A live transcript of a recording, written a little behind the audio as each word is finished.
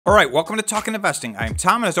All right, welcome to Talkin Investing. I'm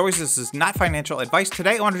Tom, and as always, this is not financial advice.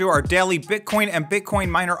 Today, I want to do our daily Bitcoin and Bitcoin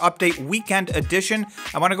miner update weekend edition.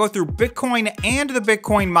 I want to go through Bitcoin and the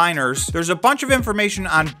Bitcoin miners. There's a bunch of information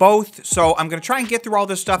on both, so I'm going to try and get through all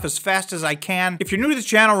this stuff as fast as I can. If you're new to the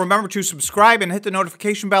channel, remember to subscribe and hit the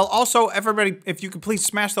notification bell. Also, everybody, if you could please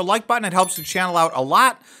smash the like button, it helps the channel out a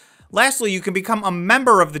lot. Lastly, you can become a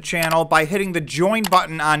member of the channel by hitting the join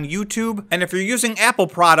button on YouTube. And if you're using Apple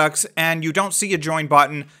products and you don't see a join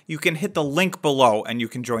button, you can hit the link below and you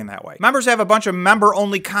can join that way. Members have a bunch of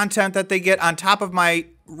member-only content that they get on top of my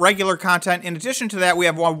regular content. In addition to that, we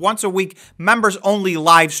have one once a week members only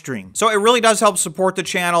live stream. So it really does help support the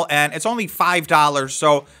channel, and it's only $5.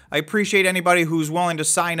 So I appreciate anybody who's willing to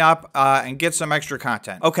sign up and get some extra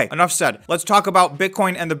content. Okay, enough said. Let's talk about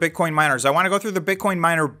Bitcoin and the Bitcoin miners. I want to go through the Bitcoin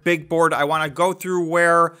miner big board. I want to go through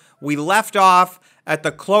where we left off at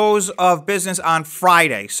the close of business on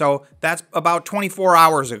Friday. So that's about 24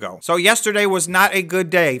 hours ago. So yesterday was not a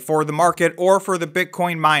good day for the market or for the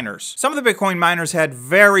Bitcoin miners. Some of the Bitcoin miners had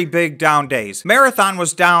very big down days. Marathon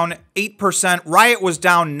was down 8%, Riot was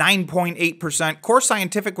down 9.8%, Core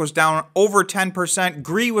Scientific was down over 10%,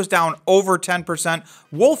 Gree was down over 10%,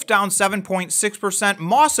 Wolf down 7.6%,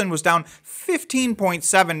 Mawson was down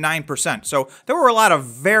 15.79%. So there were a lot of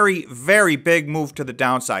very, very big moves to the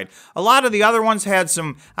downside. A lot of the other ones had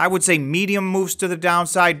some, I would say, medium moves to the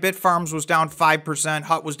downside. Bitfarms was down 5%,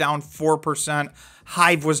 Hut was down 4%,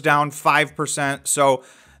 Hive was down 5%. So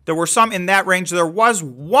there were some in that range. There was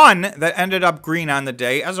one that ended up green on the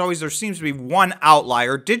day. As always, there seems to be one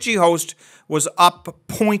outlier. DigiHost was up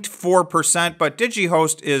 0.4%, but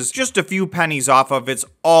DigiHost is just a few pennies off of its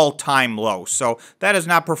all-time low. So that is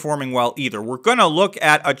not performing well either. We're going to look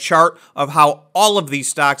at a chart of how all of these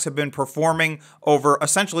stocks have been performing over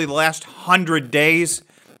essentially the last 100 days.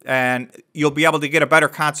 And you'll be able to get a better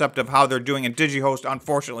concept of how they're doing. And DigiHost,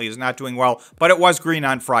 unfortunately, is not doing well, but it was green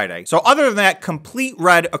on Friday. So other than that, complete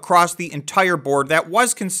red across the entire board. That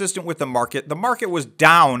was consistent with the market. The market was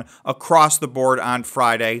down across the board on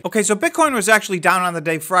Friday. Okay, so Bitcoin was actually down on the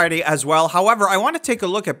day Friday as well. However, I want to take a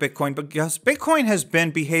look at Bitcoin because Bitcoin has been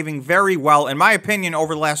behaving very well, in my opinion,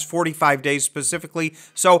 over the last 45 days specifically.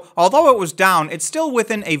 So although it was down, it's still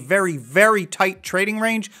within a very, very tight trading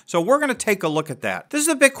range. So we're going to take a look at that. This is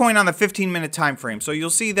the Bitcoin on the 15-minute time frame. So you'll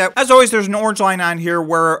see that, as always, there's an orange line on here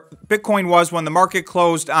where Bitcoin was when the market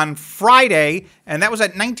closed on Friday, and that was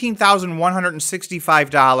at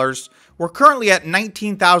 $19,165. We're currently at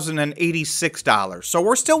 $19,086. So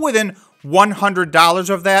we're still within $100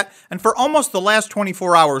 of that. And for almost the last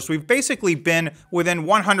 24 hours, we've basically been within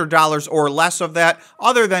 $100 or less of that,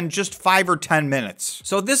 other than just 5 or 10 minutes.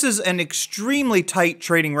 So this is an extremely tight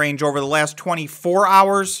trading range over the last 24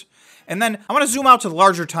 hours. And then I want to zoom out to the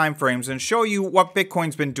larger time frames and show you what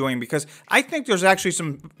Bitcoin's been doing, because I think there's actually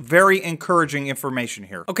some very encouraging information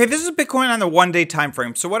here. Okay, this is Bitcoin on the one-day time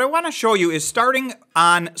frame. So what I want to show you is starting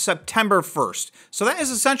on September 1st. So that is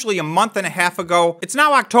essentially a month and a half ago. It's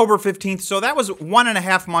now October 15th, so that was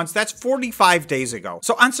 1.5 months. That's 45 days ago.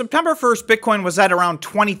 So on September 1st, Bitcoin was at around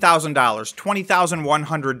 $20,000,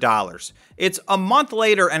 $20,100. It's a month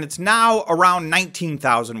later, and it's now around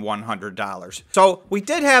 $19,100. So we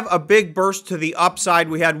did have a big burst to the upside.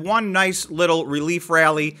 We had one nice little relief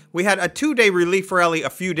rally. We had a 2-day relief rally a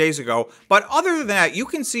few days ago. But other than that, you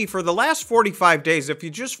can see for the last 45 days, if you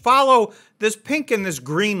just follow this pink and this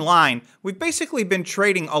green line, we've basically been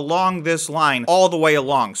trading along this line all the way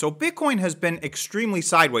along. So Bitcoin has been extremely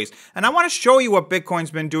sideways. And I want to show you what Bitcoin's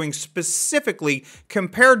been doing specifically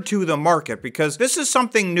compared to the market, because this is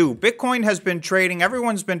something new. Bitcoin has been trading.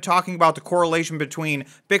 Everyone's been talking about the correlation between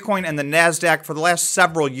Bitcoin and the NASDAQ for the last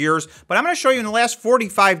several years. But I'm going to show you in the last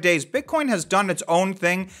 45 days, Bitcoin has done its own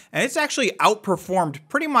thing, and it's actually outperformed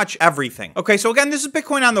pretty much everything. Okay, so again, this is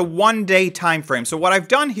Bitcoin on the one-day time frame. So what I've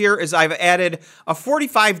done here is I've added a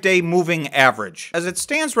 45-day moving average. As it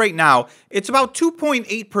stands right now, it's about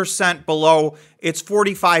 2.8% below its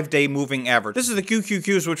 45-day moving average. This is the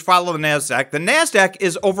QQQs, which follow the NASDAQ. The NASDAQ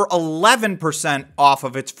is over 11% off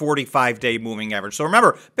of its 45-day moving average. So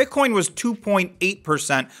remember, Bitcoin was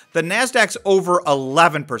 2.8%. The NASDAQ's over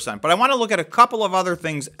 11%. But I want to look at a couple of other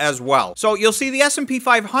things as well. So you'll see the S&P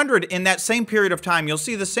 500 in that same period of time. You'll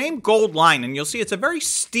see the same gold line, and you'll see it's a very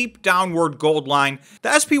steep downward gold line.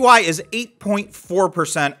 The SPY is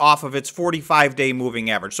 8.4% off of its 45-day moving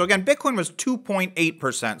average. So again, Bitcoin was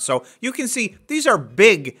 2.8%. So you can see these are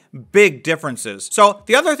big, big differences. So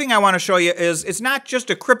the other thing I want to show you is it's not just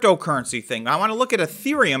a cryptocurrency thing. I want to look at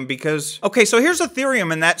Ethereum because, okay, so here's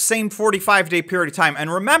Ethereum in that same 45-day period of time.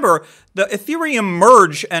 And remember, the Ethereum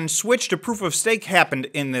merge and switch to proof of stake happened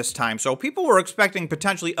in this time. So people were expecting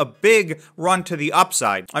potentially a big run to the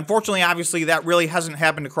upside. Unfortunately, obviously, that really hasn't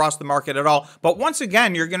happened across the market at all. But once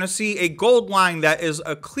again, you're going to see a gold line that is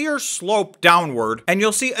a clear slope downward. And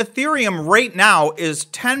you'll see Ethereum right now is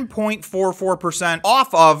 10.44%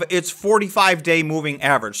 off of its 45-day moving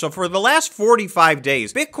average. So for the last 45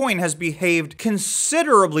 days, Bitcoin has behaved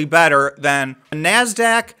considerably better than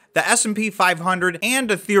NASDAQ, the S&P 500, and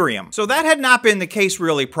Ethereum. So that had not been the case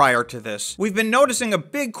really prior to this. We've been noticing a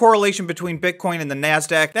big correlation between Bitcoin and the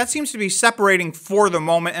NASDAQ. That seems to be separating for the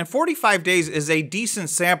moment, and 45 days is a decent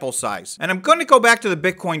sample size. And I'm going to go back to the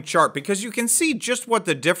Bitcoin chart because you can see just what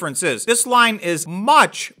the difference is. This line is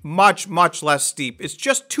much, much, much less steep. It's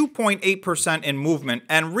just 2.8% in movement,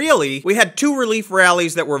 and really, we had two relief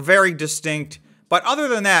rallies that were very distinct. But other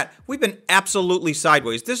than that, we've been absolutely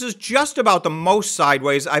sideways. This is just about the most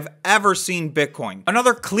sideways I've ever seen Bitcoin.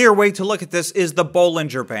 Another clear way to look at this is the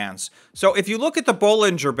Bollinger Bands. So if you look at the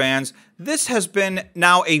Bollinger Bands, this has been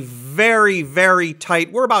now a very, very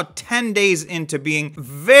tight, we're about 10 days into being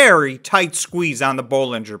very tight squeeze on the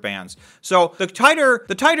Bollinger Bands. So the tighter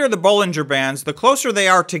the Bollinger Bands, the closer they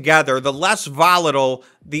are together, the less volatile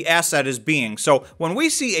the asset is being. So when we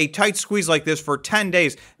see a tight squeeze like this for 10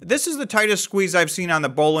 days, this is the tightest squeeze I've seen on the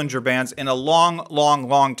Bollinger Bands in a long, long,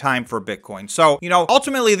 long time for Bitcoin. So, you know,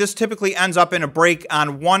 ultimately this typically ends up in a break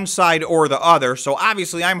on one side or the other. So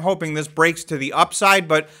obviously I'm hoping this breaks to the upside,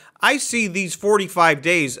 but I see these 45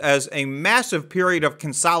 days as a massive period of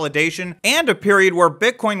consolidation and a period where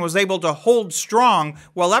Bitcoin was able to hold strong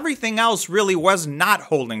while everything else really was not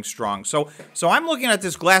holding strong. So I'm looking at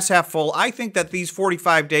this glass half full. I think that these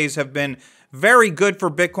 45 days have been very good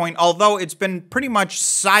for Bitcoin, although it's been pretty much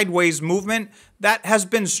sideways movement. That has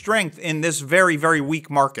been strength in this very, very weak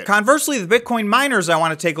market. Conversely, the Bitcoin miners I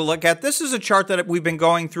want to take a look at. This is a chart that we've been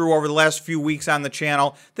going through over the last few weeks on the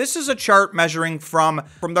channel. This is a chart measuring from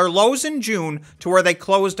their lows in June to where they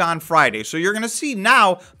closed on Friday. So you're going to see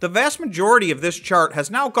now the vast majority of this chart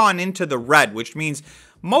has now gone into the red, which means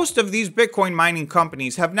most of these Bitcoin mining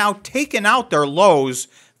companies have now taken out their lows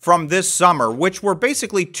from this summer, which were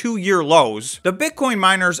basically 2-year lows. The Bitcoin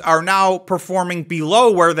miners are now performing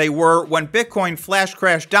below where they were when Bitcoin flash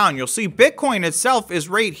crashed down. You'll see Bitcoin itself is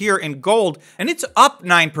right here in gold, and it's up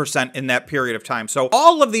 9% in that period of time. So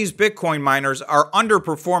all of these Bitcoin miners are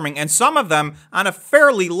underperforming, and some of them on a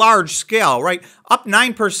fairly large scale, right? Up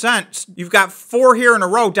 9%. You've got 4 here in a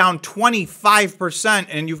row down 25%,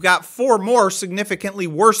 and you've got 4 more significantly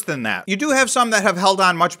worse than that. You do have some that have held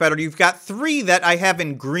on much better. You've got 3 that I have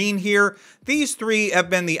in green here. These 3 have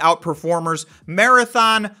been the outperformers: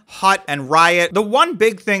 Marathon, HUT, and Riot. The one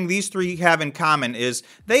big thing these 3 have in common is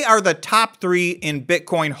they are the top 3 in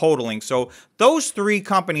Bitcoin hodling. So those 3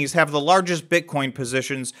 companies have the largest Bitcoin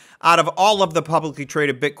positions out of all of the publicly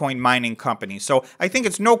traded Bitcoin mining companies. So I think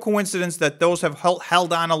it's no coincidence that those have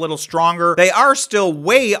held on a little stronger. They are still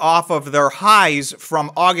way off of their highs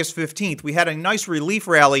from August 15th. We had a nice relief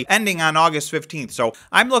rally ending on August 15th. So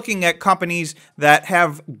I'm looking at companies that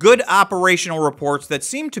have good operational reports that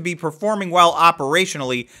seem to be performing well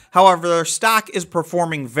operationally. However, their stock is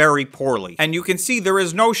performing very poorly. And you can see there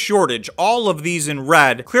is no shortage. All of these in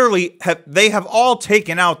red clearly they have all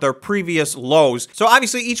taken out their previous lows. So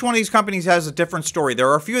obviously each one of these companies has a different story. There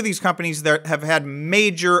are a few of these companies that have had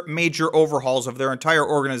major overhauls of their entire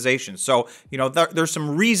organization. So, you know, there's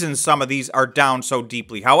some reasons some of these are down so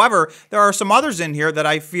deeply. However, there are some others in here that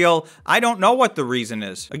I feel I don't know what the reason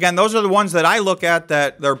is. Again, those are the ones that I look at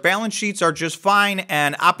that their balance sheets are just fine,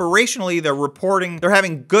 and operationally they're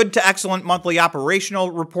having good to excellent monthly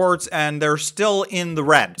operational reports, and they're still in the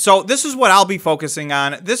red. So this is what I'll be focusing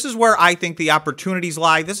on. This is where I think the opportunities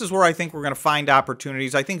lie. This is where I think we're going to find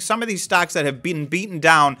opportunities. I think some of these stocks that have been beaten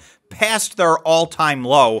down past their all-time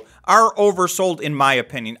low are oversold in my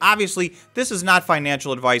opinion. Obviously, this is not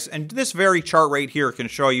financial advice, and this very chart right here can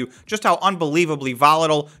show you just how unbelievably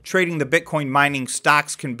volatile trading the Bitcoin mining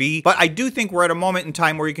stocks can be. But I do think we're at a moment in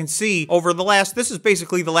time where you can see over this is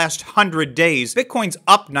basically the last 100 days, Bitcoin's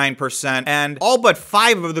up 9%, and all but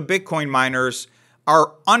 5 of the Bitcoin miners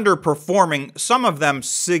are underperforming, some of them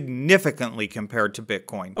significantly compared to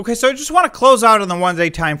Bitcoin. Okay, so I just want to close out on the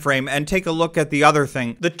 1-day time frame and take a look at the other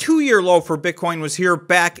thing. The 2-year low for Bitcoin was here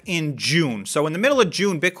back in June. So in the middle of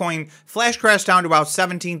June, Bitcoin flash crashed down to about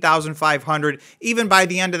 17,500. Even by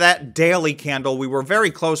the end of that daily candle, we were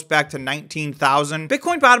very close back to 19,000.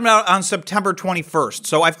 Bitcoin bottomed out on September 21st.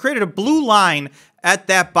 So I've created a blue line at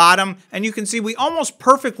that bottom, and you can see we almost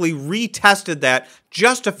perfectly retested that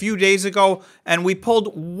just a few days ago, and we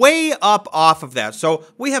pulled way up off of that. So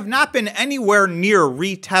we have not been anywhere near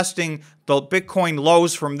retesting the Bitcoin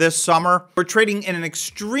lows from this summer. We're trading in an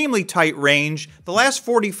extremely tight range. The last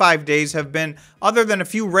 45 days have been, other than a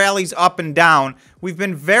few rallies up and down, we've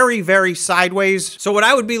been very, very sideways. So what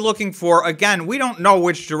I would be looking for, again, we don't know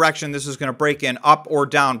which direction this is going to break in, up or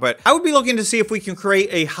down, but I would be looking to see if we can create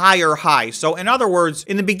a higher high. So in other words,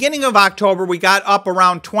 in the beginning of October, we got up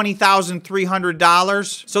around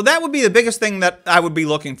 $20,300. So that would be the biggest thing that I would be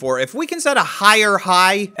looking for. If we can set a higher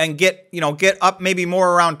high and get up maybe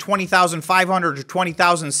more around $20,500 to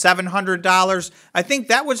 $20,700, I think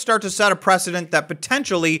that would start to set a precedent that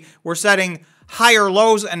potentially we're setting higher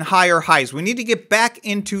lows and higher highs. We need to get back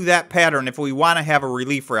into that pattern if we want to have a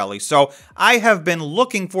relief rally. So I have been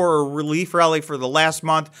looking for a relief rally for the last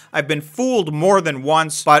month. I've been fooled more than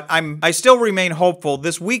once, but I still remain hopeful.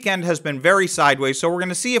 This weekend has been very sideways, so we're going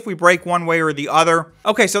to see if we break one way or the other.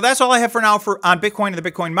 Okay, so that's all I have for now on Bitcoin and the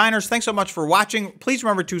Bitcoin miners. Thanks so much for watching. Please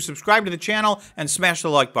remember to subscribe to the channel and smash the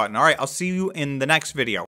like button. All right, I'll see you in the next video.